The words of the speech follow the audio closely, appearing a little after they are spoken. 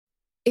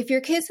If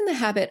your kid's in the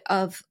habit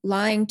of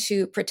lying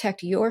to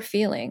protect your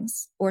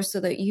feelings or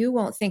so that you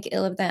won't think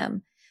ill of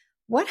them,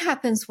 what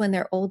happens when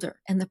they're older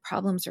and the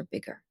problems are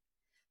bigger?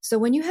 So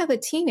when you have a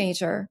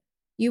teenager,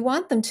 you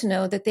want them to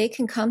know that they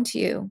can come to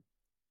you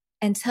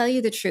and tell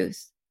you the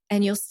truth,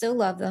 and you'll still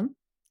love them,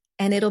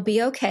 and it'll be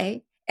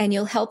okay, and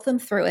you'll help them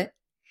through it,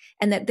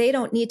 and that they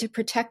don't need to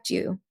protect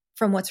you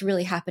from what's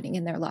really happening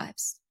in their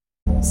lives.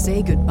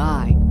 Say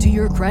goodbye to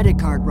your credit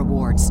card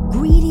rewards.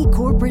 Greedy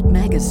corporate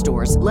mega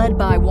stores, led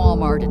by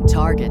Walmart and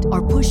Target,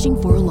 are pushing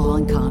for a law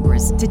in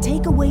Congress to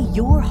take away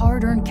your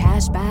hard-earned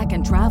cash back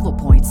and travel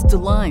points to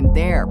line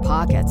their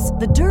pockets.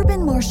 The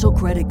Durbin-Marshall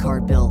credit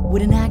card bill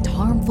would enact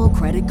harmful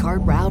credit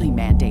card routing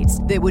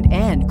mandates that would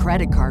end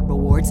credit card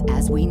rewards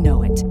as we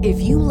know it. If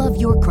you love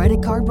your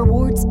credit card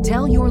rewards,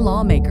 tell your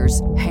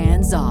lawmakers,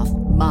 hands off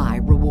my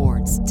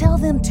rewards. Tell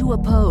them to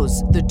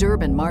oppose the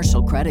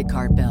Durbin-Marshall credit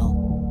card bill.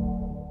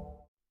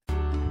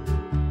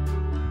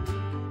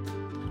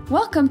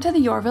 Welcome to the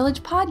Your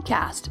Village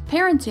podcast,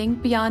 Parenting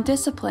Beyond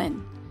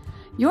Discipline.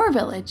 Your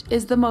Village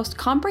is the most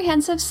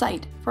comprehensive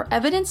site for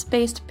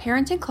evidence-based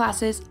parenting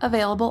classes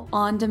available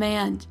on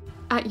demand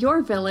at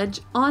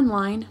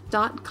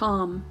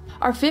yourvillageonline.com.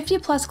 Our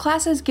 50-plus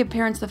classes give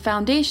parents the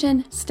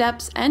foundation,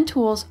 steps, and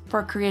tools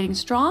for creating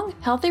strong,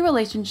 healthy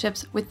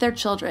relationships with their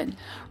children,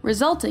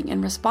 resulting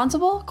in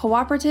responsible,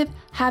 cooperative,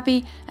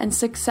 happy, and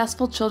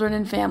successful children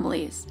and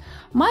families.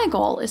 My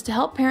goal is to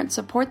help parents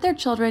support their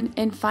children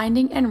in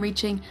finding and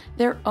reaching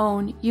their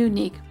own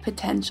unique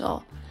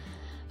potential.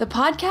 The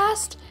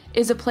podcast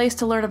is a place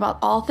to learn about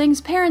all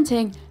things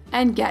parenting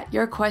and get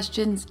your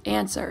questions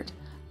answered.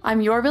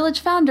 I'm Your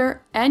Village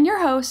founder and your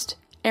host,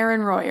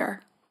 Erin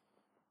Royer.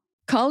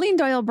 Colleen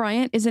Doyle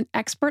Bryant is an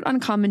expert on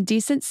common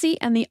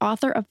decency and the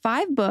author of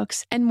 5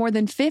 books and more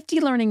than 50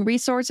 learning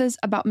resources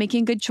about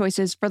making good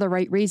choices for the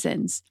right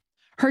reasons.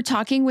 Her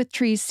Talking with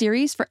Trees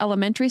series for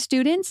elementary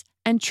students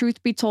and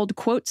Truth Be Told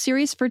quote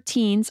series for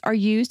teens are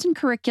used in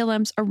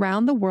curriculums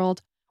around the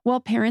world, while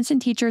parents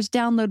and teachers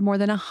download more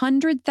than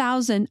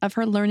 100,000 of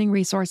her learning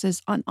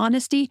resources on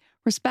honesty,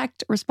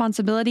 respect,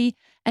 responsibility,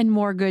 and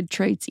more good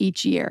traits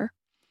each year.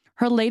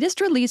 Her latest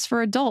release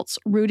for adults,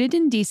 Rooted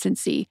in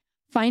Decency,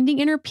 Finding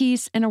Inner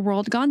Peace in a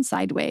World Gone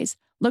Sideways,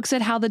 looks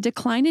at how the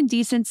decline in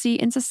decency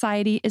in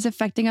society is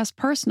affecting us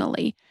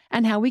personally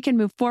and how we can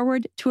move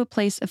forward to a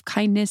place of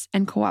kindness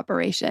and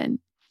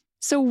cooperation.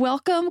 So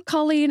welcome,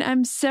 Colleen.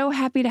 I'm so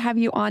happy to have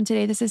you on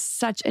today. This is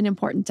such an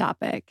important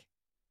topic.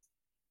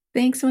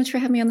 Thanks so much for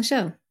having me on the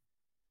show.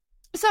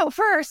 So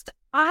first,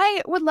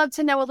 I would love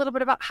to know a little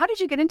bit about how did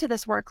you get into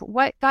this work?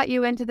 What got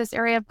you into this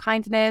area of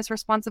kindness,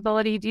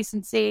 responsibility,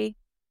 decency?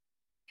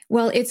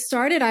 Well, it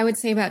started, I would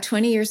say, about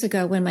 20 years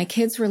ago when my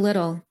kids were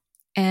little.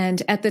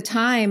 And at the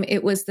time,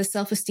 it was the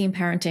self-esteem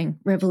parenting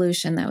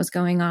revolution that was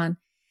going on.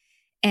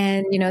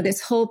 And,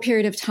 this whole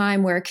period of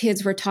time where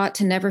kids were taught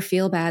to never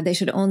feel bad, they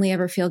should only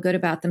ever feel good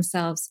about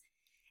themselves.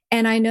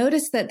 And I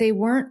noticed that they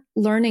weren't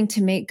learning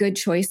to make good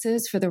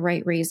choices for the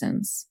right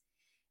reasons.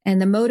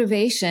 And the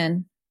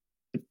motivation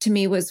to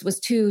me was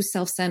too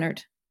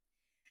self-centered.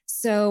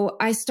 So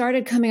I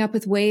started coming up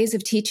with ways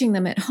of teaching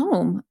them at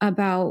home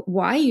about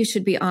why you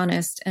should be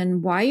honest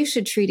and why you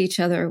should treat each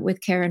other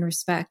with care and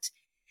respect.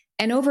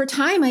 And over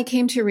time, I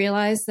came to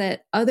realize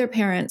that other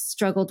parents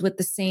struggled with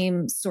the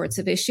same sorts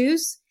of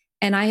issues.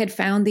 And I had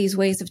found these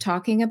ways of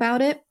talking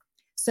about it.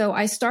 So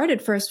I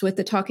started first with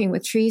the Talking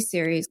with Trees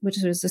series, which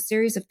was a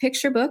series of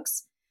picture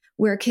books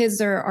where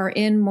kids are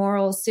in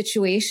moral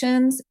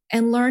situations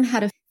and learn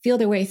how to feel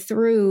their way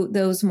through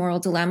those moral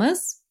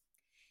dilemmas.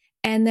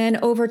 And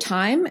then over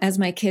time, as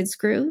my kids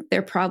grew,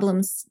 their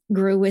problems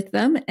grew with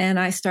them. And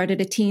I started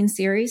a teen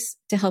series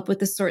to help with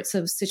the sorts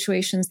of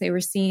situations they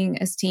were seeing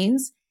as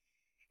teens.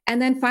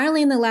 And then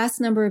finally, in the last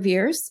number of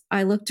years,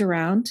 I looked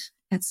around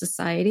at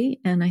society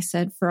and I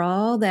said, for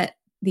all that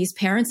these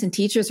parents and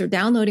teachers are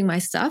downloading my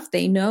stuff,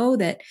 they know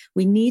that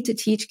we need to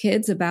teach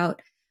kids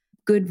about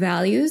good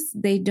values.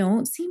 They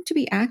don't seem to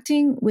be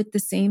acting with the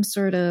same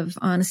sort of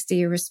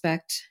honesty,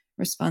 respect,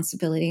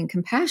 responsibility, and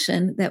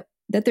compassion that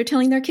they're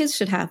telling their kids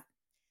should have.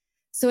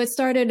 So it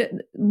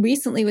started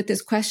recently with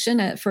this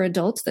question for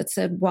adults that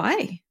said,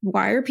 why?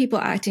 Why are people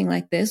acting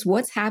like this?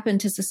 What's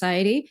happened to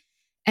society?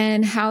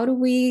 And how do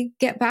we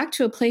get back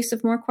to a place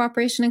of more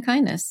cooperation and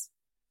kindness?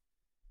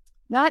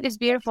 That is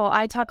beautiful.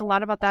 I talk a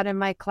lot about that in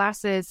my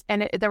classes.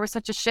 And there was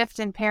such a shift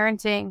in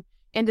parenting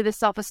into the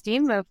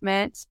self-esteem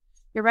movement.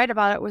 You're right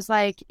about it. It was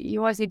like, you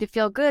always need to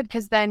feel good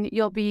because then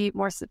you'll be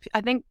more,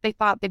 I think they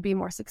thought they'd be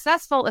more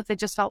successful if they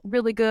just felt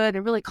really good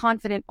and really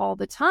confident all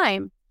the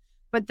time.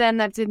 But then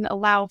that didn't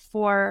allow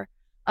for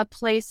a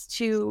place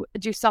to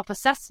do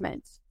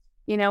self-assessment.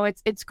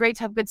 It's great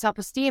to have good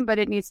self-esteem, but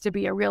it needs to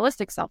be a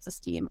realistic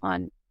self-esteem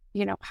on,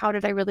 how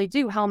did I really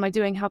do? How am I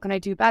doing? How can I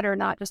do better?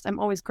 Not just I'm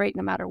always great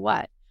no matter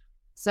what.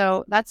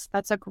 So that's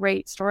a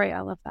great story.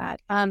 I love that.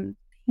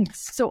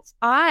 So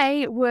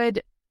I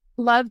would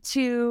love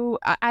to,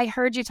 I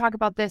heard you talk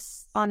about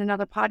this on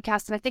another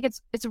podcast, and I think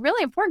it's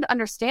really important to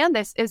understand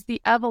this is the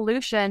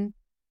evolution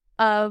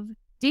of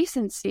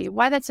decency,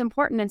 why that's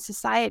important in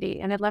society.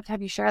 And I'd love to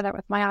have you share that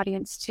with my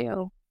audience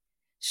too.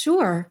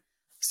 Sure.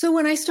 So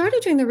when I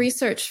started doing the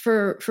research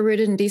for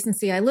Rooted in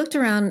Decency, I looked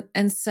around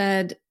and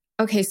said,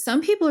 okay,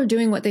 some people are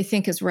doing what they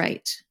think is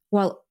right,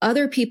 while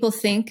other people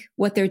think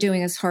what they're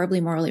doing is horribly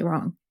morally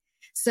wrong.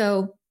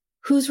 So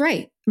who's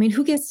right? I mean,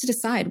 who gets to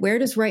decide? Where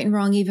does right and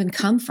wrong even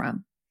come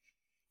from?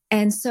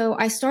 And so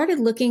I started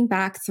looking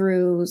back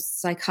through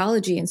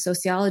psychology and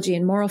sociology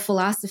and moral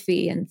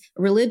philosophy and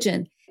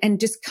religion, and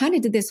just kind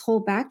of did this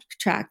whole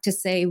backtrack to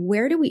say,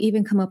 where do we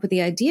even come up with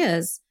the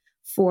ideas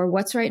for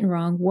what's right and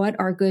wrong? What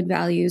are good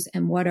values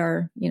and what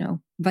are,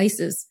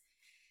 vices?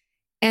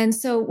 And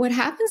so what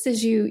happens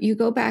is you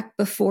go back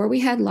before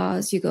we had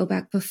laws, you go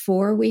back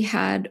before we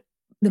had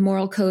the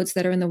moral codes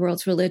that are in the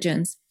world's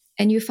religions,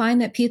 and you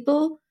find that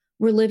people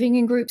were living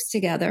in groups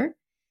together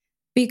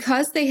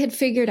because they had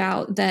figured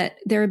out that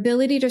their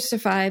ability to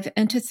survive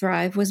and to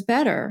thrive was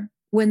better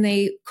when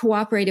they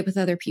cooperated with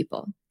other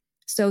people.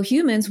 So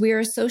humans, we are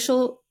a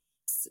social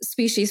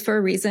species for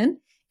a reason.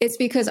 It's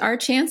because our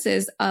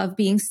chances of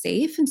being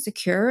safe and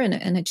secure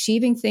and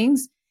achieving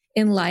things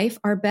in life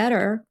are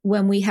better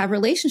when we have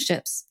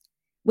relationships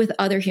with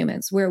other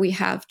humans, where we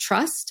have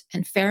trust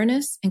and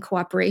fairness and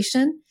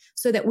cooperation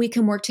so that we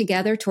can work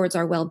together towards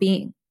our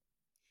well-being.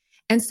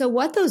 And so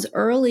what those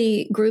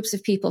early groups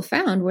of people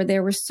found were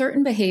there were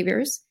certain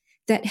behaviors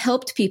that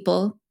helped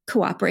people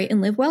cooperate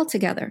and live well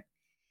together.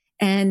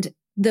 And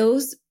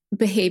those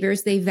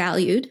behaviors they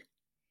valued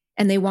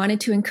and they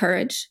wanted to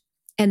encourage,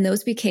 and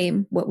those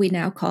became what we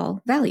now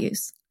call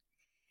values.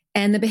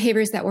 And the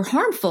behaviors that were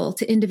harmful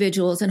to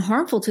individuals and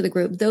harmful to the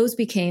group, those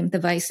became the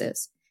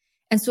vices.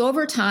 And so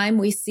over time,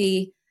 we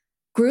see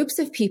groups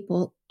of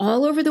people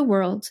all over the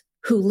world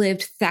who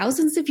lived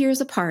thousands of years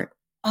apart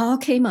all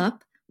came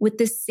up with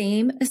the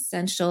same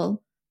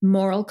essential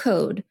moral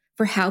code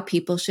for how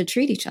people should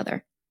treat each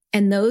other.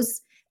 And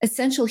those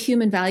essential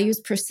human values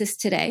persist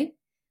today.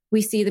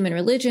 We see them in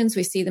religions,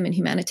 we see them in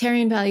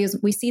humanitarian values,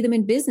 we see them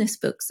in business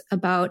books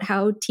about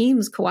how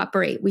teams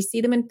cooperate, we see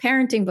them in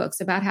parenting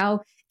books about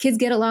how kids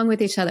get along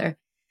with each other.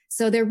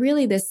 So they're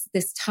really this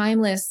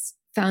timeless,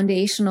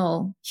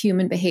 foundational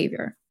human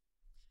behavior.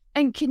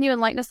 And can you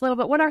enlighten us a little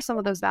bit? What are some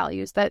of those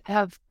values that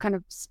have kind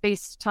of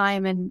space,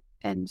 time, and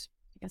I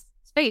guess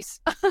space?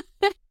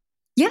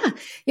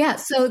 Yeah.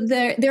 So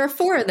there are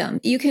 4 of them.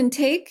 You can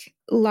take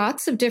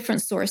lots of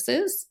different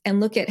sources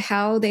and look at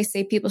how they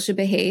say people should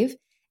behave.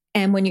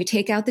 And when you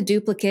take out the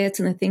duplicates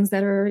and the things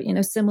that are,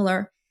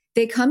 similar,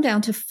 they come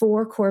down to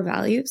 4 core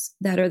values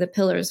that are the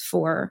pillars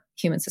for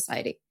human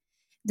society.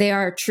 They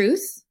are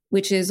truth,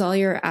 which is all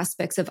your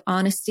aspects of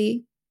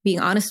honesty, being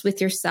honest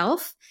with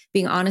yourself,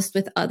 being honest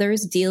with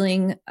others,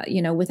 dealing,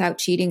 without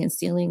cheating and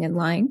stealing and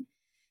lying.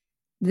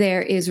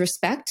 There is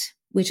respect,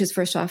 which is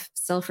first off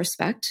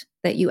self-respect,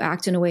 that you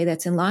act in a way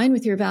that's in line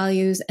with your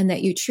values and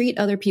that you treat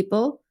other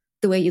people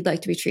the way you'd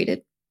like to be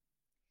treated.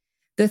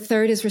 The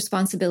third is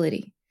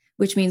responsibility,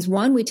 which means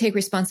 1, we take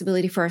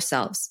responsibility for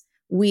ourselves.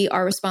 We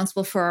are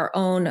responsible for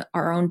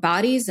our own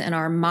bodies and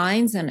our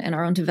minds and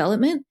our own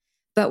development,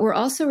 but we're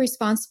also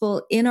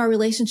responsible in our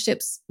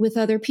relationships with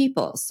other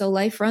people. So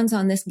life runs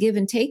on this give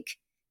and take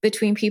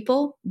between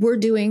people. We're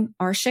doing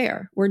our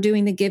share. We're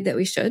doing the give that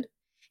we should,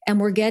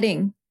 and we're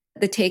getting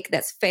the take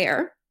that's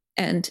fair.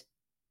 And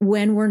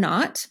when we're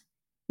not,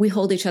 we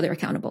hold each other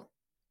accountable.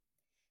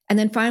 And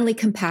then finally,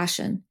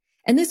 compassion.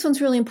 And this one's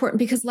really important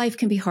because life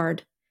can be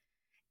hard.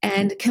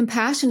 And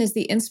compassion is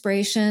the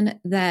inspiration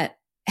that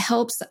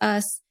helps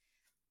us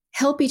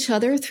help each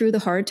other through the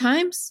hard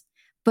times,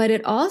 but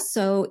it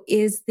also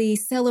is the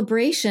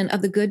celebration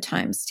of the good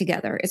times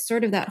together. It's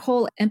sort of that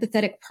whole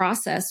empathetic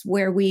process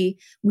where we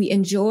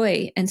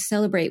enjoy and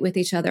celebrate with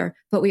each other,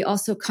 but we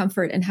also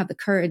comfort and have the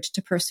courage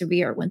to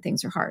persevere when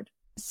things are hard.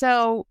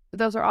 So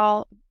those are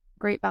all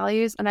great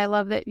values. And I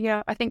love that,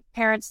 I think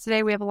parents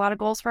today, we have a lot of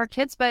goals for our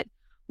kids, but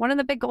one of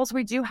the big goals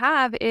we do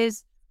have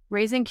is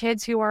raising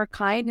kids who are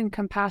kind and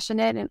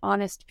compassionate and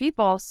honest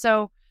people.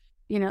 So,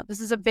 this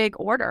is a big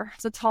order.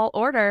 It's a tall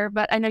order,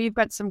 but I know you've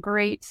got some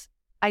great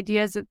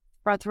ideas that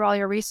brought through all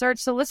your research.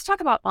 So let's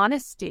talk about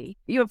honesty.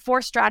 You have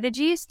 4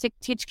 strategies to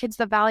teach kids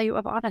the value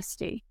of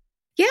honesty.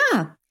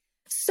 Yeah.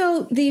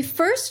 So the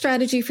first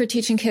strategy for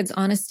teaching kids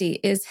honesty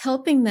is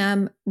helping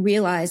them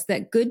realize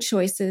that good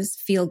choices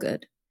feel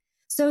good.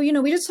 So,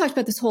 we just talked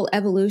about this whole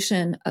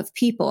evolution of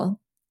people,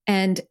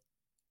 and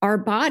our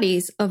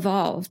bodies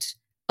evolved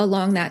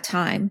along that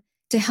time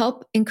to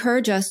help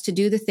encourage us to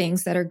do the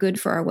things that are good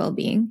for our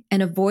well-being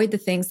and avoid the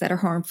things that are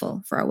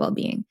harmful for our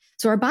well-being.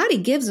 So our body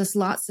gives us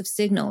lots of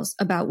signals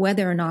about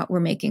whether or not we're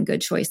making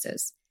good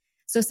choices.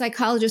 So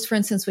psychologists, for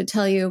instance, would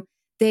tell you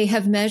they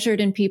have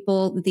measured in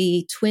people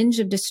the twinge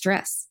of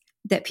distress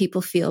that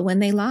people feel when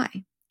they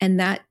lie. And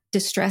that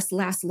distress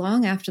lasts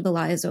long after the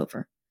lie is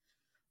over.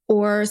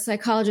 Or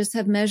psychologists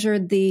have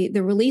measured the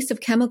release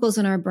of chemicals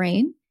in our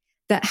brain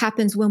that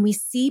happens when we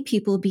see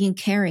people being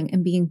caring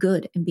and being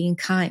good and being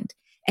kind.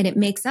 And it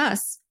makes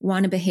us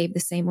want to behave the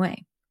same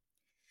way.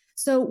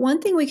 So one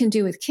thing we can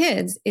do with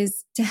kids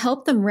is to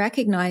help them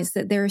recognize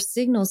that there are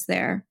signals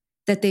there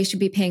that they should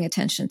be paying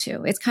attention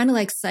to. It's kind of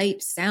like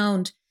sight,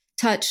 sound,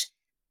 touch,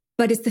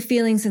 but it's the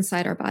feelings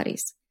inside our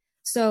bodies.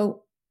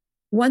 So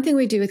one thing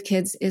we do with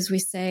kids is we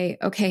say,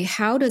 okay,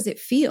 how does it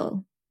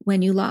feel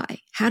when you lie?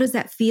 How does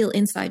that feel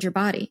inside your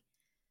body?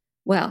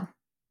 Well,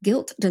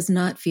 guilt does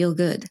not feel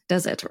good,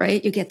 does it?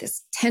 Right? You get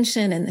this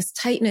tension and this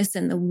tightness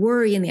and the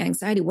worry and the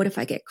anxiety. What if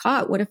I get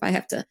caught? What if I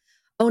have to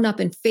own up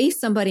and face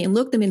somebody and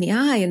look them in the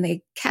eye and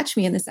they catch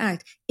me in this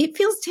act? It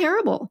feels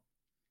terrible.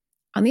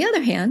 On the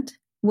other hand,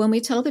 when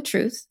we tell the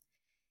truth,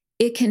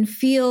 it can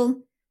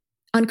feel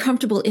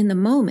uncomfortable in the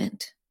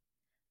moment.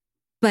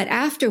 But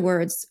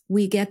afterwards,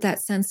 we get that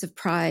sense of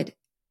pride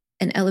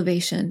and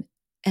elevation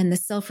and the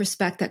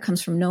self-respect that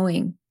comes from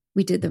knowing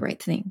we did the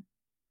right thing.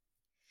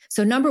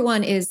 So number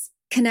one is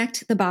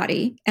connect the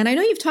body. And I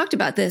know you've talked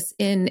about this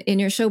in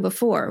your show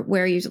before,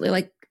 where usually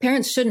like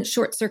parents shouldn't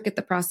short circuit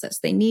the process.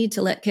 They need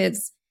to let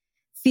kids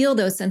feel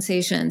those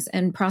sensations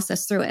and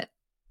process through it.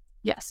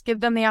 Yes, give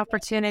them the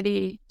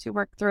opportunity to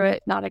work through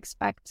it, not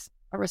expect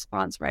a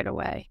response right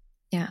away.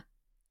 Yeah.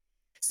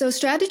 So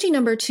strategy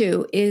number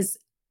two is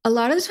a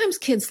lot of the times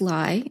kids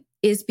lie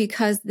is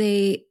because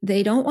they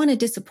don't want to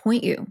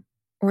disappoint you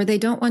or they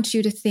don't want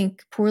you to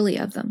think poorly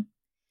of them.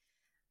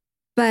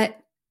 But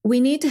we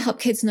need to help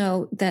kids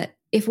know that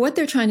if what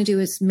they're trying to do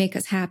is make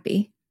us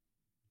happy,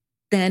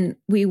 then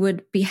we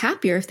would be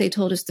happier if they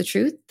told us the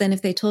truth than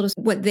if they told us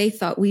what they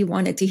thought we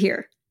wanted to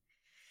hear.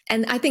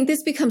 And I think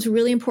this becomes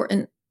really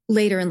important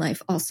later in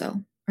life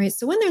also, right?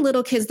 So when they're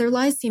little kids, their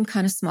lies seem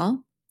kind of small.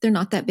 They're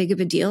not that big of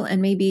a deal.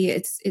 And maybe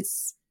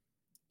it's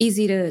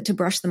easy to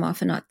brush them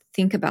off and not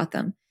think about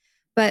them.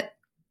 But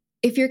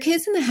if your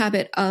kid's in the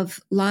habit of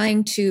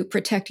lying to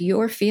protect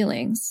your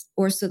feelings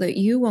or so that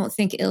you won't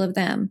think ill of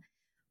them,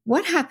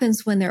 what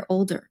happens when they're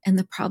older and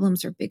the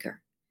problems are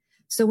bigger?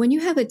 So when you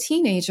have a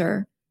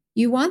teenager,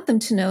 you want them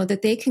to know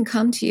that they can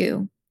come to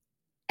you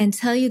and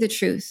tell you the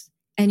truth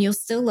and you'll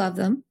still love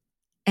them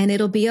and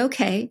it'll be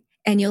okay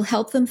and you'll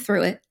help them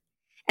through it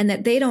and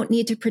that they don't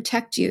need to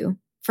protect you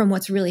from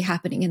what's really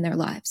happening in their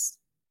lives.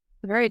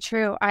 Very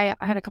true. I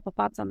had a couple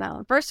thoughts on that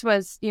one. First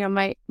was,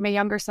 my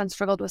younger son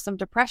struggled with some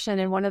depression.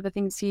 And one of the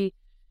things he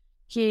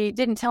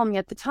didn't tell me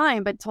at the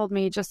time, but told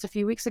me just a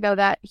few weeks ago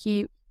that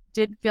he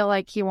did feel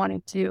like he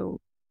wanted to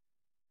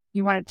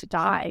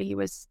die. He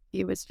was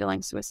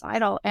feeling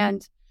suicidal.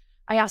 And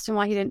I asked him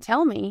why he didn't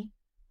tell me.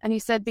 And he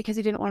said, because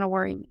he didn't want to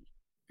worry me.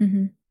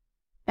 Mm-hmm.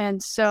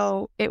 And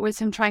so it was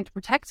him trying to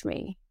protect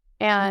me.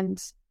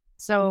 And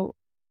so,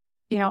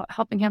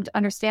 helping him to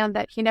understand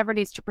that he never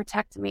needs to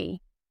protect me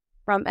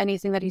from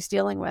anything that he's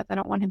dealing with. I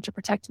don't want him to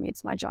protect me.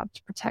 It's my job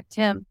to protect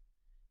him.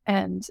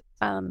 And,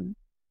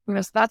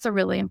 so that's a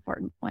really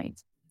important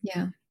point.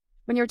 Yeah.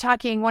 When you're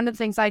talking, one of the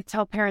things I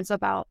tell parents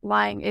about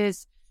lying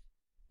is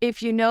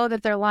if you know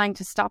that they're lying,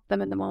 to stop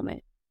them in the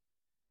moment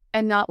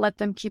and not let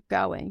them keep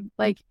going.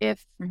 Like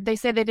if they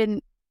say they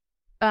didn't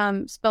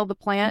spill the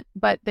plant,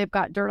 but they've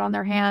got dirt on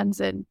their hands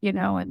and,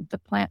 and the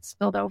plant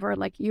spilled over,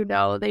 like,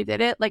 they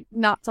did it, like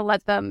not to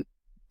let them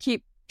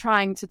keep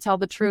trying to tell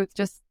the truth.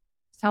 Just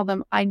tell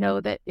them, I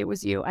know that it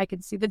was you. I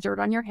could see the dirt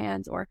on your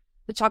hands or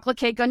the chocolate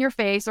cake on your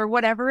face or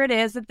whatever it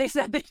is that they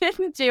said they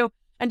didn't do,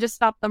 and just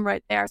stop them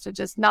right there. So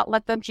just not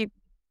let them keep,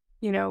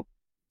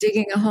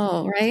 digging a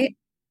hole, right?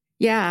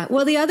 Yeah.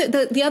 Well, the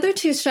other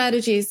two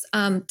strategies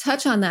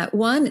touch on that.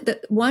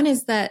 One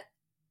is that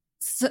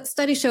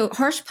studies show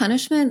harsh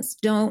punishments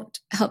don't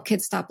help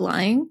kids stop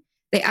lying.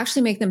 They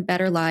actually make them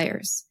better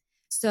liars.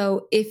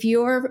 So if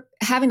you're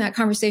having that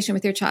conversation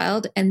with your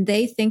child and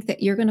they think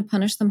that you're going to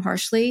punish them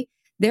harshly,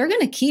 they're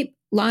going to keep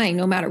lying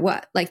no matter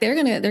what. Like they're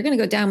going to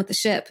go down with the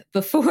ship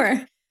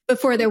before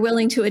they're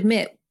willing to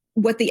admit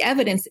what the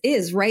evidence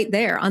is right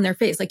there on their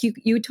face. Like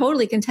you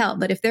totally can tell.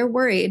 But if they're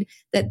worried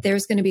that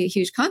there's going to be a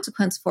huge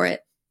consequence for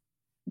it,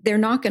 they're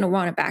not going to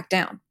want to back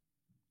down.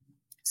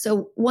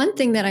 So one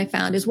thing that I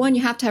found is, one,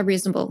 you have to have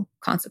reasonable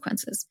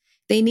consequences.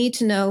 They need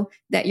to know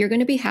that you're going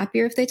to be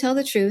happier if they tell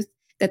the truth,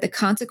 that the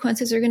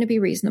consequences are going to be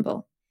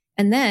reasonable.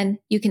 And then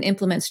you can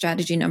implement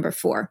strategy number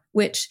 4,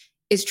 which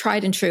is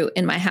tried and true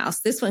in my house.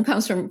 This one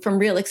comes from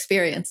real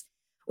experience,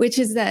 which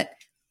is that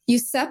you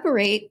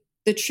separate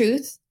the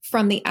truth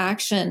from the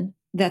action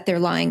that they're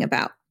lying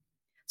about.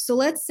 So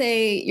let's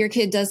say your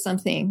kid does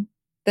something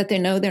that they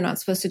know they're not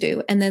supposed to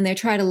do, and then they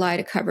try to lie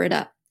to cover it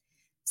up.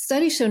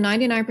 Studies show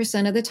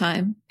 99% of the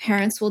time,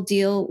 parents will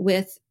deal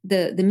with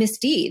the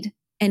misdeed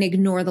and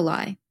ignore the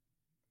lie.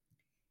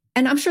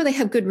 And I'm sure they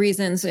have good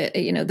reasons,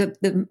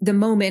 the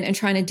moment and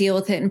trying to deal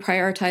with it and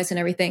prioritize and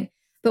everything.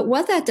 But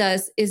what that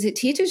does is it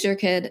teaches your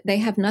kid they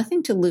have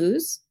nothing to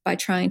lose by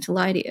trying to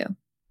lie to you.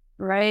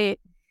 Right.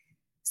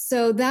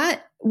 So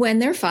that when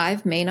they're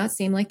 5 may not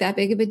seem like that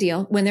big of a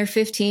deal. When they're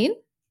 15,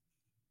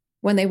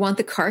 when they want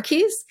the car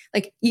keys,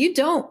 like you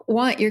don't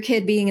want your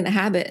kid being in the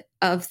habit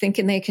of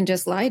thinking they can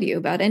just lie to you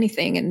about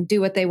anything and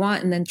do what they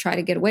want and then try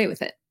to get away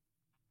with it.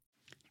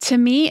 To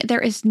me,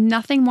 there is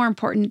nothing more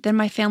important than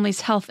my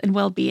family's health and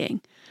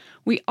well-being.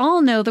 We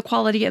all know the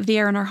quality of the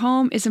air in our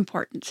home is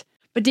important.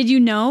 But did you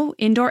know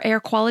indoor air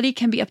quality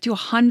can be up to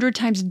 100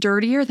 times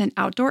dirtier than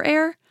outdoor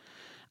air?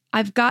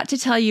 I've got to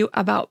tell you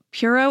about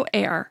Puro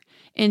Air.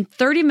 In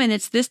 30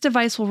 minutes, this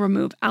device will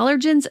remove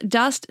allergens,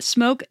 dust,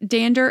 smoke,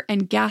 dander,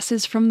 and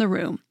gases from the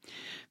room.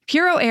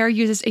 Puro Air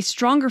uses a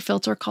stronger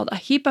filter called a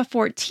HEPA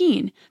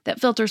 14 that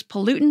filters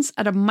pollutants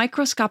at a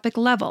microscopic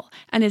level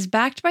and is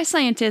backed by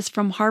scientists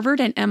from Harvard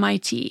and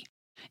MIT.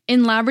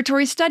 In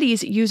laboratory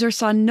studies, users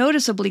saw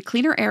noticeably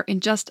cleaner air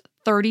in just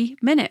 30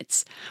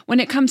 minutes.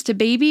 When it comes to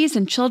babies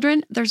and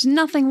children, there's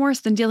nothing worse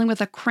than dealing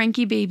with a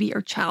cranky baby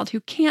or child who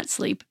can't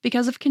sleep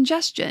because of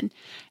congestion.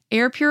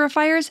 Air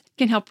purifiers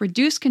can help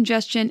reduce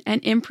congestion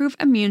and improve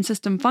immune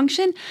system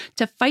function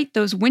to fight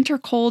those winter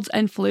colds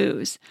and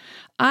flus.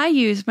 I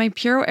use my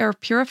Puro Air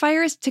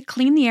purifiers to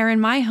clean the air in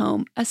my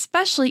home,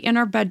 especially in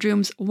our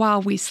bedrooms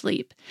while we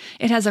sleep.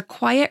 It has a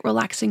quiet,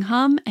 relaxing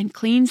hum and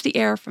cleans the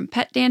air from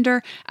pet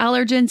dander,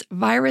 allergens,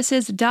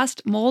 viruses,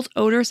 dust, mold,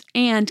 odors,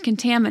 and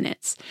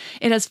contaminants.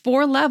 It has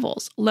 4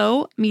 levels: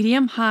 low,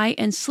 medium, high,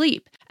 and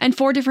sleep, and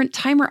 4 different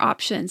timer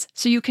options,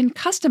 so you can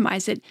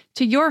customize it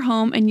to your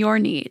home and your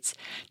needs.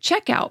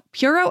 Check out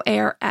Puro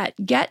Air at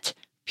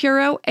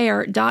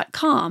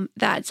getpuroair.com.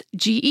 That's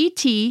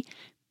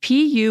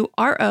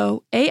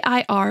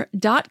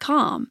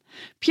GETPUROAIR.com.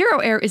 Puro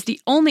Air is the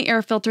only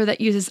air filter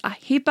that uses a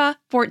HEPA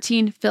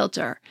 14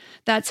 filter.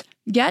 That's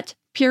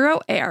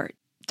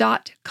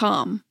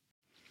getpuroair.com.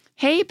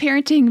 Hey,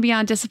 Parenting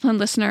Beyond Discipline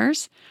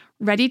listeners.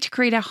 Ready to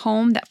create a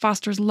home that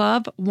fosters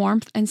love,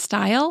 warmth, and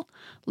style?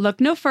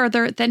 Look no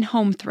further than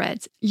Home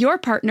Threads, your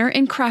partner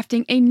in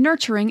crafting a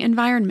nurturing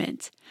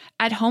environment.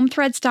 At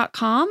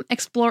homethreads.com,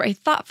 explore a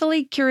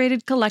thoughtfully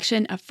curated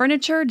collection of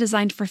furniture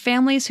designed for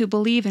families who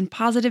believe in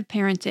positive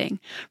parenting.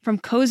 From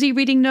cozy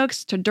reading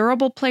nooks to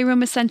durable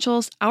playroom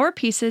essentials, our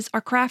pieces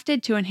are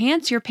crafted to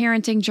enhance your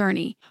parenting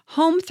journey.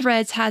 Home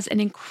Threads has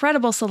an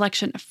incredible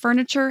selection of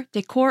furniture,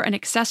 decor, and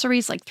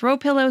accessories like throw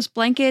pillows,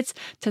 blankets,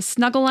 to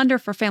snuggle under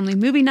for family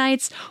movie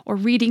nights or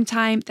reading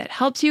time that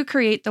helps you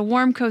create the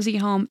warm, cozy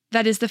home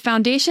that is the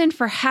foundation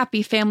for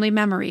happy family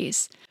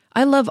memories.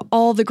 I love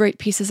all the great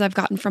pieces I've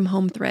gotten from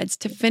Home Threads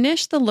to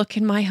finish the look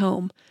in my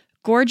home.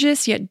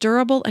 Gorgeous yet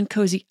durable and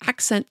cozy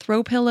accent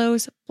throw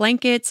pillows,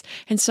 blankets,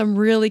 and some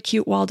really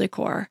cute wall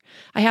decor.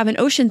 I have an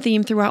ocean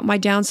theme throughout my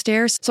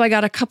downstairs, so I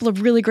got a couple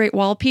of really great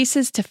wall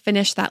pieces to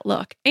finish that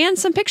look, and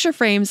some picture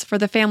frames for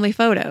the family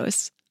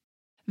photos.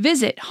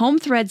 Visit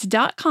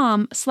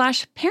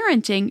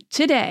homethreads.com/parenting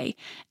today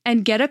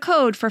and get a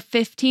code for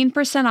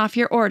 15% off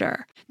your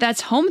order.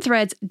 That's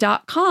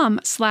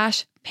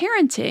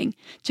homethreads.com/parenting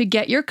to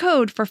get your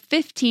code for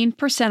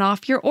 15%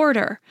 off your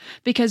order,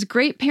 because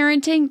great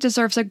parenting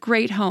deserves a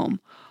great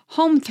home.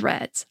 Home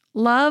Threads,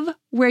 love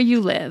where you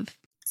live.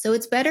 So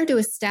it's better to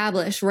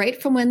establish right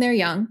from when they're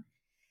young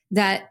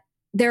that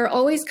there are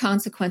always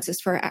consequences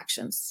for our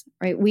actions,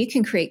 right? We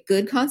can create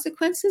good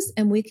consequences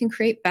and we can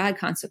create bad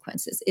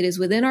consequences. It is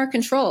within our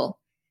control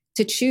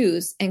to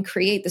choose and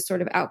create the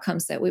sort of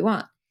outcomes that we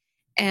want.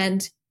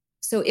 And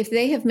so if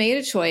they have made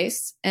a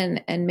choice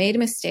and made a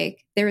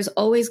mistake, there is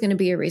always going to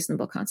be a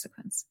reasonable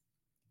consequence.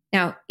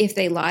 Now, if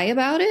they lie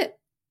about it,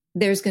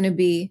 there's going to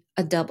be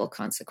a double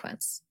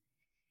consequence.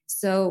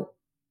 So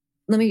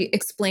let me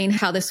explain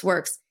how this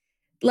works.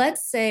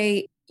 Let's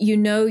say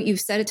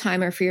you've set a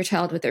timer for your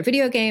child with their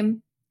video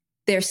game.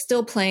 They're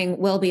still playing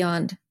well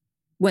beyond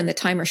when the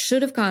timer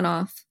should have gone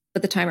off,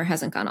 but the timer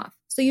hasn't gone off.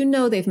 So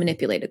they've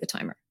manipulated the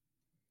timer.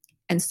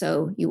 And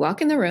so you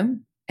walk in the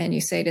room and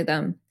you say to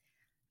them,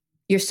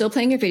 "You're still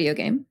playing your video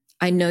game.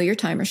 I know your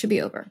timer should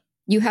be over.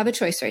 You have a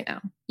choice right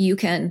now. You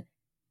can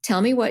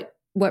tell me what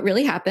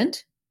really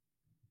happened,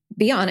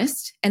 be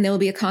honest, and there will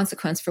be a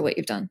consequence for what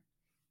you've done.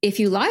 If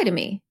you lie to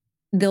me,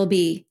 there'll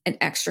be an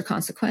extra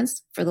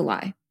consequence for the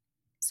lie."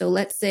 So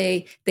let's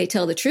say they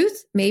tell the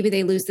truth. Maybe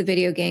they lose the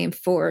video game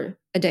for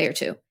a day or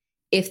 2.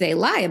 If they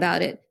lie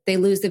about it, they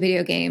lose the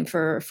video game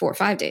for 4 or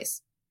 5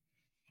 days.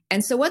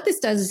 And so what this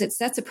does is it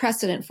sets a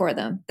precedent for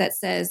them that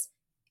says,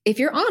 if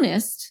you're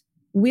honest,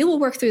 we will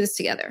work through this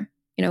together.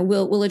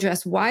 We'll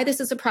address why this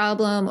is a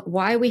problem,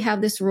 why we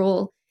have this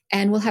rule,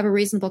 and we'll have a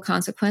reasonable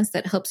consequence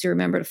that helps you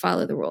remember to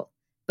follow the rule.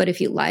 But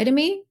if you lie to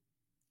me,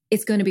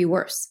 it's going to be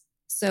worse.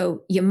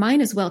 So you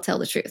might as well tell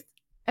the truth.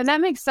 And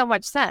that makes so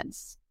much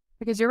sense,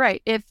 because you're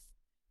right. If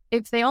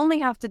they only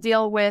have to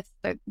deal with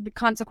the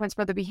consequence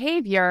for the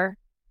behavior,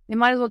 they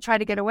might as well try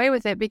to get away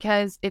with it,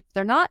 because if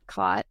they're not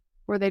caught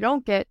or they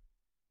don't get,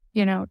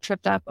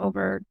 tripped up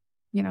over,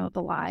 the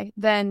lie,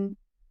 then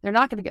they're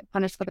not going to get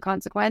punished for the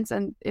consequence.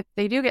 And if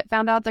they do get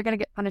found out, they're going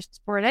to get punished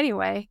for it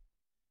anyway.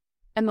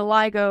 And the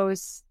lie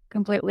goes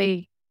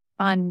completely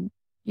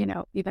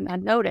even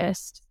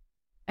unnoticed.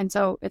 And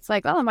so it's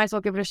like, I might as well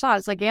give it a shot.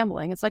 It's like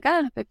gambling. It's like,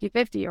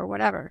 50-50 or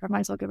whatever. I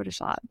might as well give it a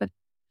shot. But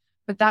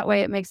that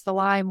way it makes the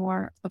lie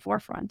more the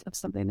forefront of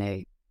something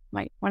they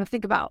might want to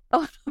think about a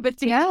little bit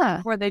deeper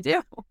before they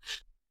do.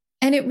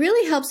 And it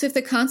really helps if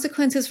the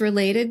consequence is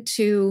related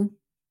to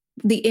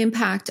the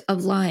impact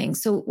of lying.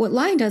 So what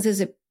lying does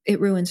is it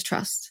ruins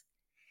trust.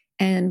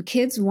 And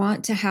kids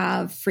want to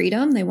have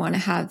freedom. They want to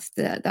have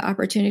the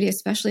opportunity,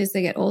 especially as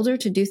they get older,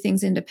 to do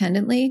things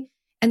independently.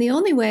 And the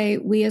only way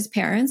we as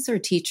parents or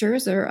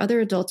teachers or other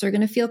adults are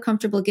going to feel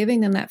comfortable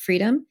giving them that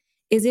freedom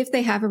is if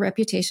they have a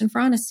reputation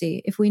for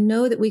honesty. If we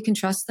know that we can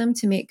trust them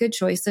to make good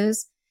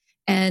choices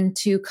and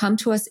to come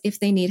to us if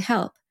they need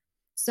help.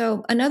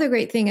 So another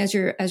great thing as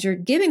you're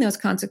giving those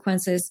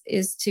consequences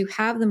is to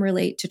have them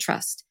relate to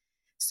trust.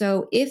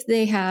 So if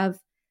they have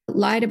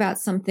lied about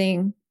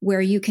something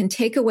where you can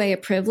take away a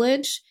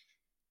privilege,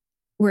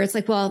 where it's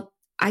like, well,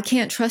 I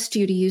can't trust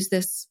you to use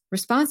this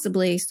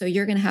responsibly, so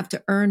you're going to have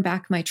to earn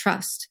back my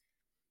trust.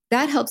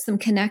 That helps them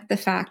connect the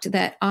fact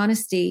that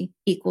honesty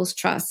equals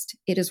trust.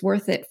 It is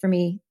worth it for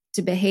me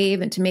to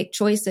behave and to make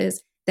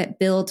choices that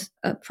build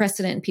a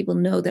precedent and people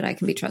know that I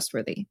can be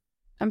trustworthy.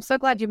 I'm so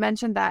glad you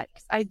mentioned that.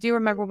 I do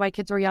remember when my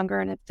kids were younger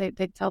and if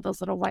they'd tell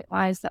those little white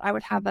lies, that I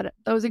would have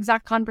those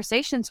exact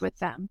conversations with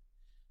them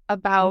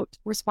about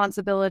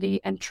responsibility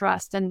and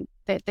trust, and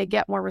that they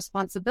get more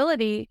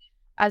responsibility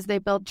as they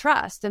build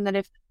trust. And that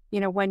if,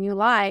 when you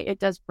lie, it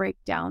does break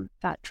down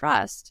that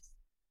trust.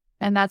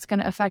 And that's going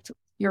to affect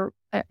your,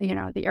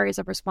 the areas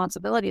of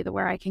responsibility,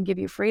 where I can give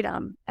you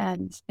freedom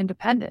and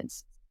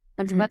independence.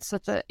 And that's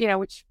such a,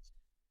 which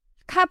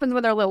happens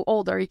when they're a little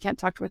older. You can't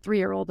talk to a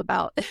 3-year-old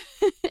about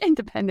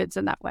independence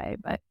in that way,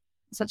 but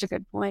such a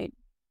good point.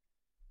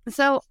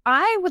 So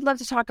I would love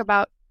to talk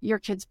about your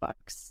kids'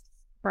 books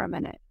for a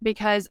minute,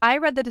 because I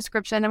read the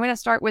description. I'm going to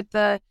start with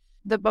the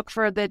book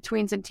for the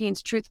tweens and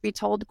teens, Truth Be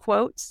Told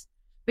quotes,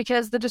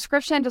 because the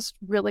description just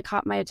really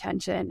caught my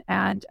attention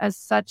and as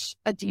such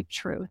a deep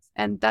truth.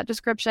 And that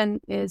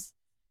description is,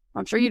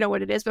 I'm sure you know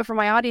what it is, but for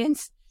my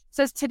audience, it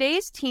says,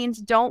 today's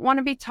teens don't want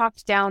to be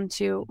talked down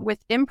to with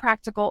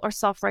impractical or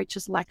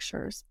self-righteous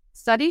lectures.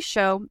 Studies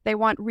show they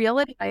want real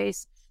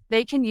advice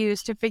they can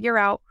use to figure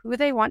out who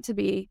they want to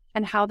be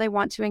and how they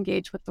want to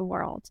engage with the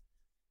world.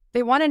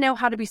 They want to know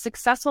how to be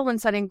successful in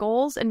setting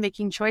goals and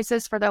making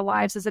choices for their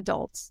lives as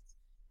adults.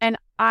 And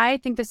I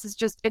think this is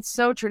it's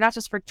so true, not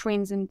just for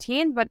tweens and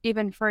teens, but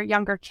even for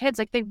younger kids.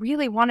 Like, they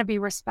really want to be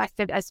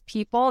respected as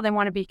people. They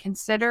want to be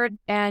considered,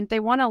 and they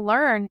want to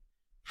learn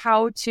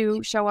how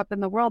to show up in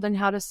the world and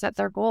how to set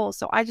their goals.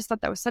 So I just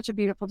thought that was such a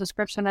beautiful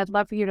description. I'd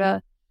love for you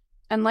to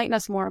enlighten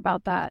us more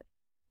about that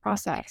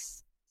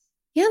process.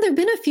 Yeah, there have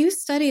been a few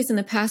studies in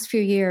the past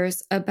few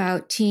years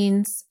about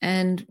teens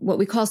and what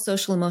we call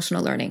social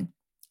emotional learning.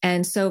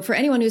 And so for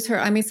anyone who's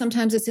heard,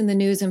 sometimes it's in the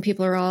news and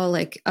people are all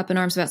like up in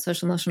arms about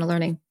social emotional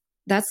learning.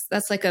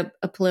 That's like a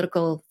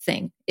political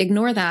thing.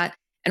 Ignore that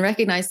and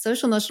recognize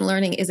social emotional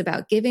learning is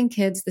about giving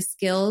kids the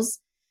skills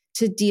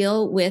to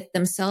deal with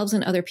themselves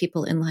and other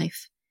people in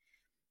life.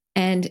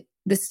 And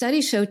the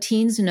studies show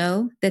teens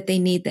know that they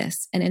need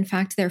this. And in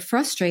fact, they're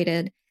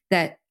frustrated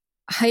that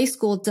high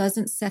school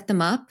doesn't set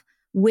them up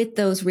with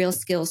those real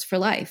skills for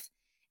life.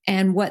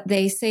 And what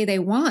they say they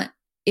want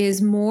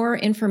is more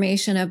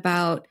information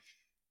about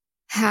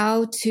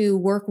how to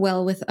work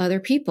well with other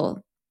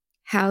people,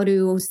 how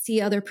to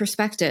see other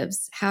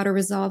perspectives, how to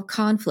resolve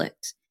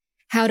conflict,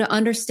 how to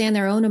understand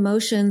their own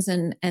emotions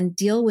and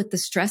deal with the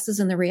stresses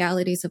and the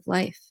realities of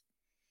life.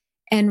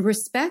 And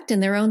respect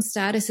in their own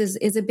status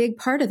is a big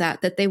part of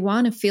that they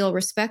want to feel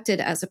respected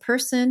as a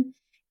person.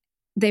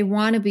 They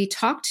want to be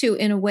talked to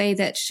in a way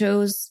that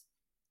shows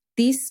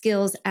these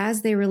skills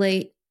as they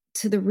relate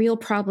to the real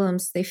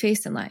problems they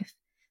face in life.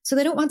 So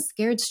they don't want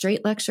scared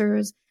straight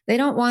lectures. They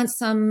don't want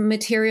some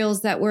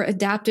materials that were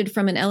adapted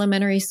from an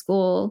elementary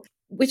school,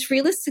 which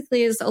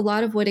realistically is a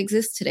lot of what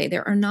exists today.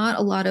 There are not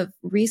a lot of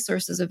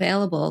resources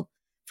available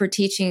for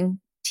teaching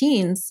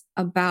teens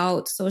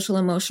about social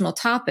emotional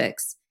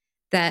topics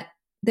that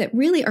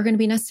really are going to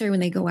be necessary when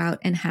they go out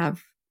and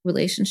have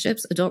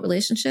relationships, adult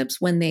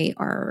relationships, when they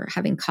are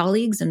having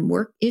colleagues and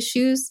work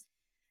issues.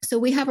 So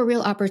we have a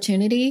real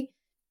opportunity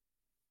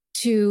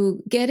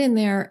to get in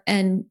there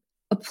and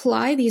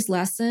apply these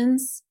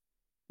lessons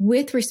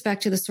with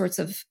respect to the sorts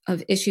of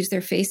issues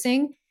they're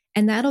facing.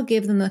 And that'll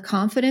give them the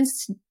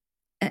confidence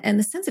and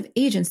the sense of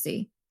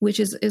agency, which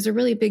is a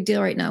really big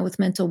deal right now with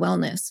mental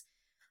wellness.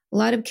 A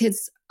lot of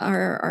kids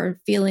are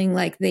feeling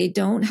like they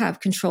don't have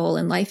control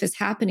and life is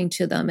happening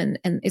to them and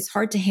it's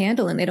hard to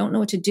handle and they don't know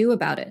what to do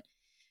about it.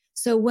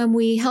 So when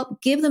we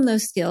help give them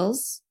those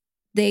skills,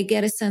 they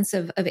get a sense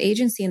of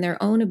agency in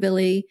their own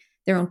ability,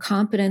 their own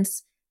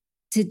competence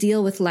to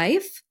deal with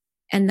life.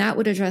 And that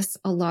would address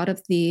a lot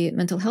of the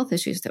mental health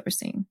issues that we're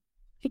seeing.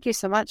 Thank you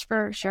so much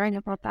for sharing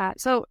about that.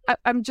 So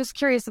I'm just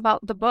curious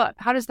about the book.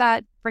 How does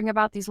that bring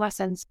about these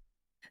lessons?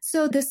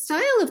 So the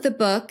style of the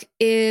book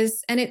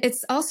is, and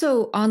it's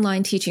also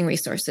online teaching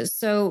resources.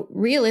 So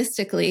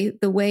realistically,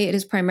 the way it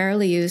is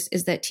primarily used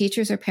is that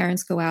teachers or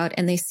parents go out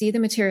and they see the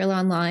material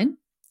online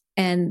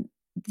and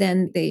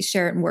then they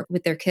share it and work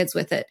with their kids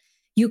with it.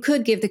 You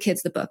could give the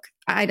kids the book.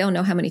 I don't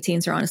know how many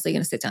teens are honestly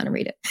going to sit down and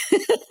read it.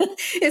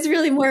 It's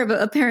really more of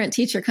a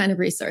parent-teacher kind of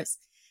resource.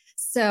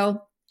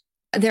 So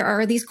there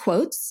are these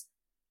quotes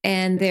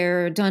and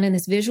they're done in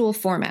this visual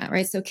format,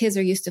 right? So kids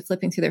are used to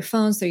flipping through their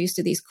phones. They're used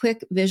to these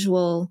quick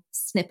visual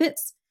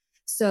snippets.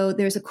 So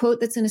there's a quote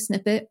that's in a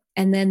snippet,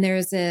 and then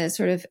there's a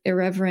sort of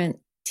irreverent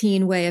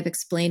teen way of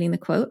explaining the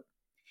quote.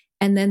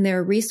 And then there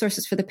are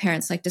resources for the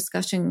parents like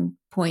discussion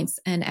points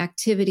and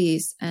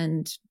activities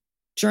and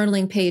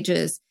journaling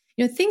pages,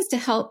 things to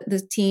help the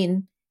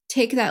teen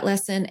take that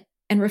lesson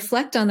and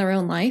reflect on their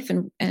own life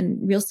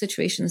and real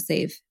situations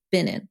they've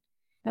been in.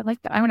 I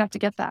like that. I'm going to have to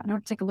get that. I'm going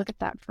to take a look at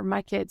that for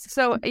my kids.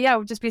 So yeah, it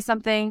would just be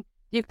something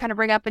you kind of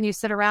bring up and you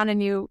sit around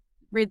and you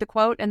read the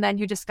quote and then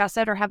you discuss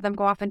it, or have them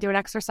go off and do an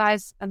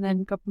exercise and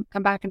then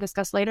come back and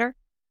discuss later.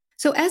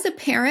 So as a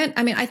parent,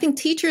 I think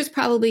teachers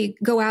probably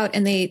go out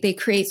and they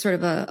create sort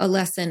of a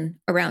lesson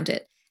around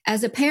it.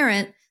 As a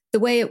parent, the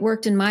way it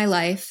worked in my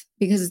life,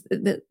 because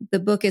the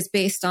book is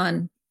based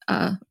on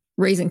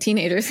raising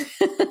teenagers,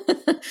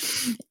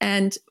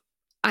 and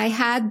I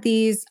had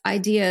these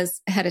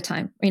ideas ahead of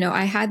time.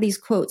 I had these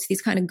quotes,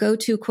 these kind of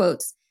go-to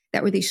quotes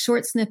that were these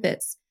short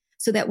snippets,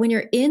 so that when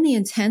you're in the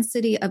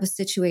intensity of a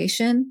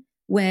situation,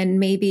 when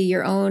maybe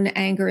your own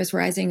anger is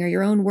rising or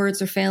your own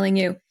words are failing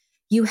you,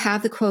 you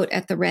have the quote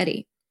at the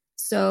ready.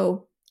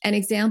 So an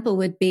example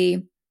would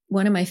be,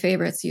 one of my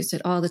favorites, used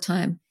it all the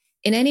time.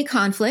 In any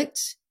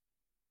conflict,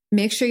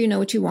 make sure you know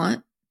what you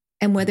want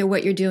and whether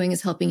what you're doing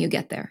is helping you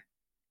get there.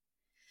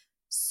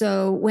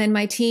 So when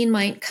my teen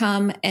might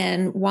come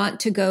and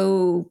want to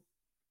go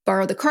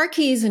borrow the car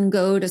keys and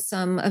go to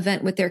some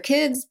event with their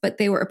kids, but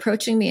they were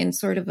approaching me in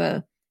sort of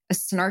a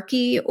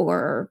snarky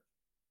or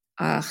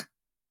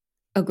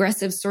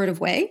aggressive sort of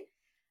way,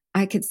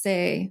 I could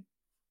say,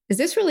 is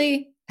this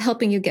really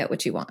helping you get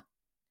what you want?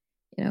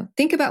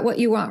 Think about what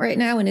you want right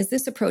now. And is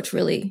this approach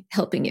really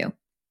helping you?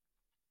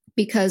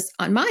 Because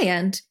on my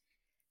end,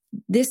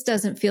 this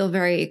doesn't feel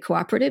very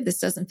cooperative. This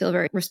doesn't feel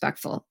very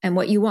respectful. And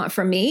what you want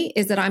from me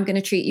is that I'm going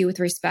to treat you with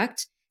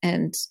respect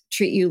and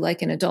treat you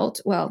like an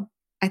adult. Well,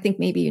 I think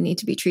maybe you need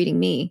to be treating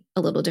me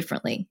a little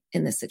differently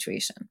in this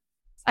situation.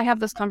 I have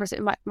this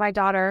conversation. My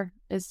daughter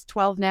is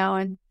 12 now,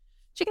 and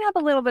she can have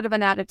a little bit of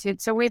an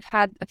attitude. So we've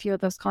had a few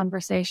of those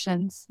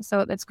conversations.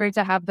 So it's great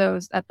to have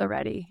those at the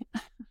ready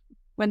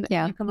when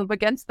you come up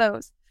against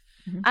those.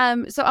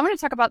 Mm-hmm. So I'm going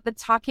to talk about the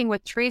Talking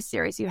with Trees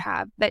series you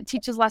have that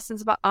teaches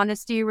lessons about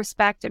honesty,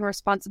 respect, and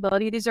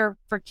responsibility. These are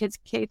for kids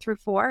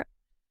K-4.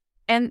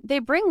 And they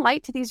bring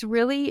light to these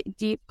really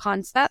deep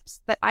concepts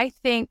that I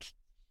think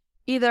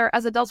either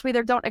as adults, we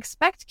either don't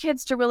expect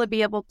kids to really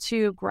be able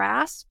to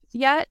grasp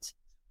yet,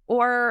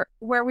 or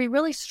where we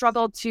really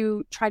struggle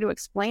to try to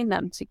explain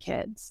them to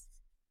kids.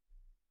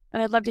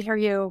 And I'd love to hear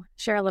you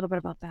share a little bit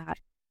about that.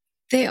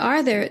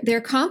 They're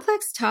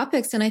complex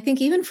topics. And I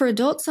think even for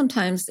adults,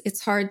 sometimes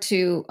it's hard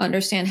to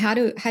understand how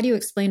do you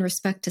explain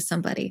respect to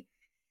somebody,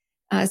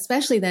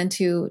 especially then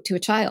to a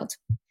child.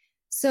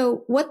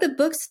 So what the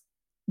books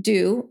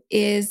do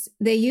is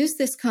they use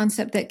this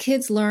concept that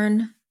kids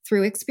learn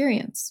through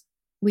experience.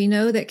 We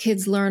know that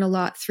kids learn a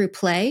lot through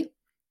play.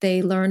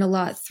 They learn a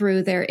lot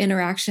through their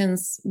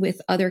interactions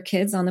with other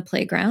kids on the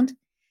playground.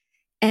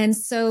 And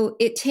so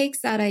it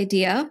takes that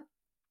idea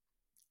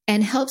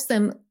and helps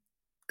them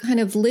kind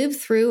of live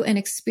through and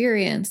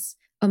experience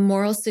a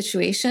moral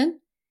situation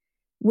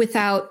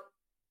without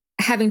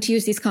having to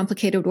use these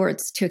complicated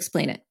words to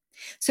explain it.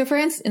 So for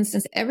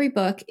instance, every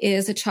book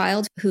is a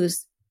child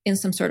who's in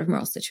some sort of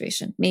moral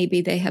situation.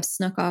 Maybe they have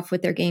snuck off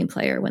with their game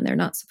player when they're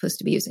not supposed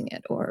to be using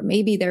it, or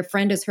maybe their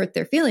friend has hurt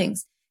their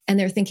feelings and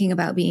they're thinking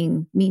about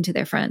being mean to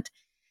their friend,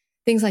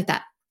 things like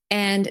that.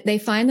 And they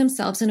find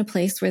themselves in a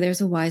place where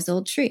there's a wise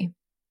old tree.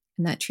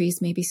 And that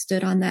tree's maybe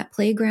stood on that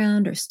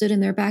playground or stood in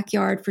their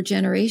backyard for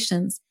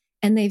generations.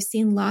 And they've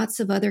seen lots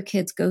of other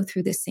kids go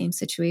through this same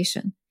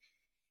situation.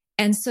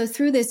 And so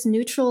through this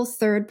neutral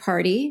third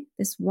party,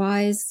 this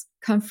wise,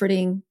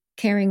 comforting,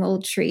 caring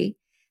old tree,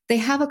 they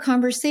have a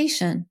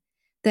conversation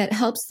that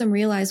helps them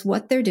realize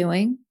what they're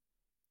doing,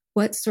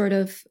 what sort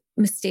of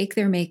mistake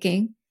they're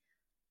making,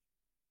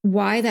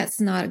 why that's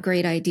not a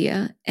great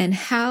idea, and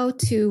how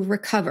to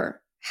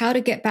recover, how to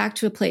get back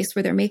to a place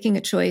where they're making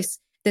a choice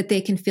that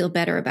they can feel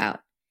better about.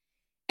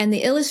 And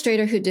the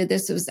illustrator who did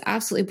this was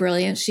absolutely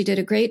brilliant. She did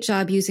a great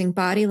job using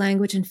body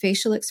language and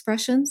facial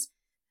expressions.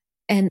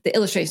 And the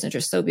illustrations are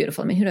just so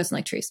beautiful. I mean, who doesn't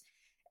like trees?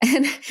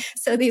 And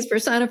so these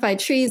personified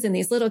trees and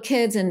these little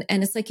kids, and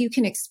it's like you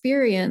can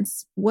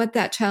experience what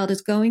that child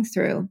is going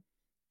through.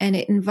 And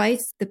it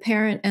invites the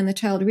parent and the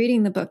child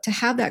reading the book to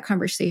have that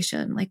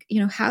conversation. Like,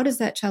 how does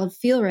that child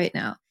feel right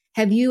now?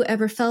 Have you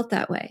ever felt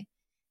that way?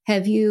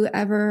 Have you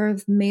ever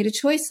made a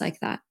choice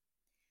like that?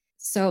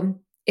 So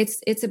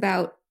it's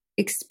about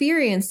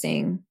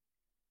experiencing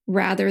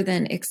rather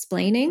than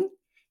explaining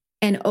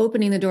and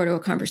opening the door to a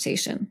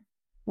conversation.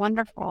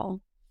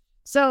 Wonderful.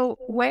 So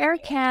where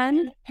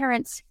can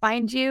parents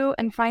find you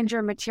and find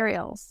your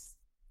materials?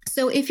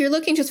 So if you're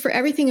looking just for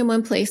everything in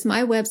one place,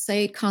 my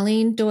website,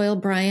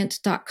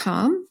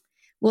 colleendoylebryant.com,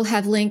 will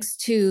have links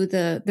to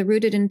the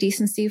Rooted in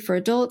Decency for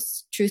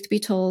adults, Truth Be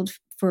Told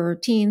for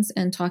teens,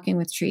 and Talking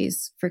with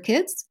Trees for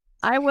kids.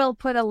 I will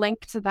put a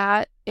link to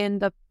that in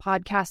the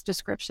podcast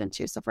description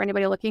too. So for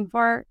anybody looking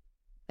for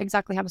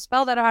exactly how to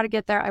spell that or how to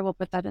get there, I will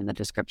put that in the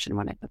description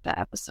when I put the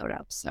episode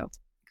up. So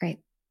great.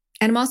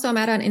 And I'm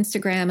out on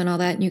Instagram and all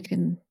that. And you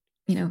can,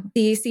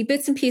 see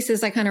bits and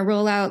pieces. I kind of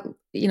roll out,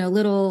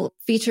 little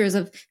features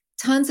of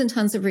tons and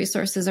tons of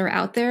resources are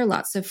out there,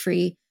 lots of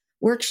free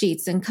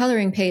worksheets and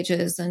coloring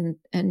pages and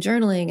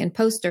journaling and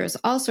posters,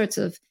 all sorts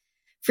of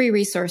free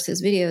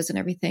resources, videos and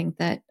everything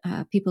that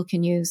people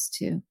can use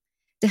to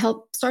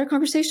help start a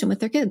conversation with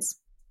their kids.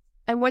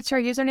 And what's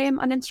your username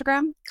on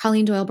Instagram?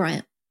 Colleen Doyle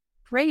Bryant.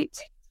 Great.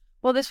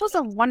 Well, this was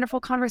a wonderful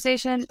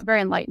conversation,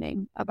 very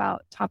enlightening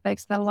about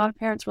topics that a lot of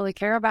parents really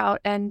care about.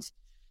 And,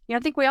 I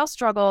think we all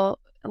struggle.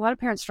 A lot of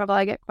parents struggle.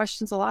 I get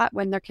questions a lot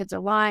when their kids are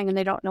lying and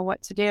they don't know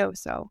what to do.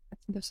 So I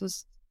think this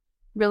was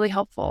really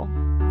helpful.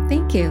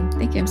 Thank you.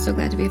 Thank you. I'm so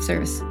glad to be of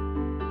service.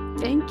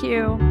 Thank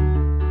you.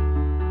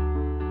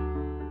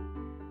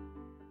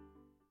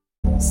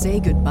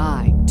 Say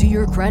goodbye to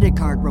your credit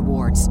card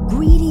rewards.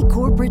 Greedy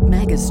corporate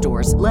mega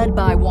stores, led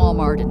by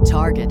Walmart and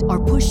Target,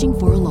 are pushing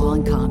for a law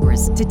in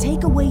Congress to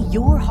take away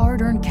your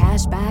hard-earned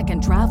cash back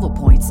and travel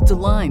points to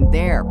line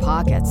their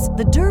pockets.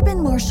 The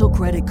Durbin-Marshall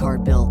credit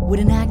card bill would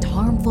enact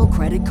harmful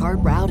credit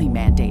card routing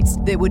mandates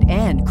that would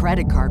end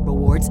credit card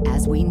rewards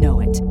as we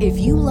know it. If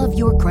you love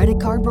your credit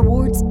card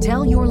rewards,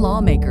 tell your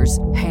lawmakers,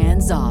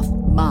 hands off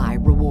my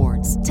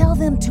rewards. Tell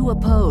them to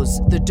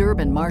oppose the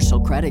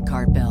Durbin-Marshall credit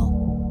card bill.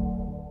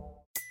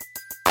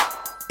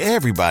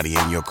 Everybody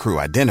in your crew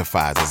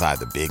identifies as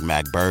either Big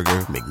Mac Burger,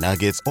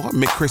 McNuggets, or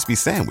McCrispy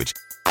Sandwich.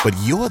 But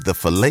you're the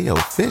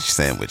Filet-O-Fish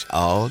Sandwich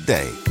all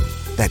day.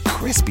 That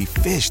crispy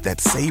fish, that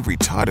savory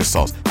tartar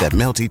sauce, that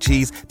melty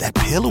cheese, that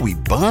pillowy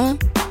bun.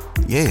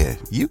 Yeah,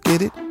 you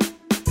get it.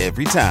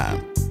 Every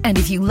time. And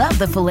if you love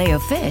the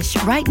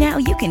Filet-O-Fish, right now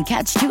you can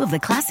catch two of the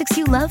classics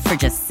you love for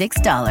just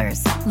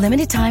 $6.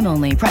 Limited time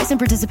only. Price and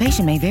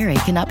participation may vary.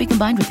 Cannot be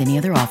combined with any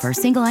other offer.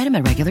 Single item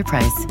at regular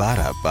price.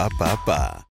 Ba-da-ba-ba-ba.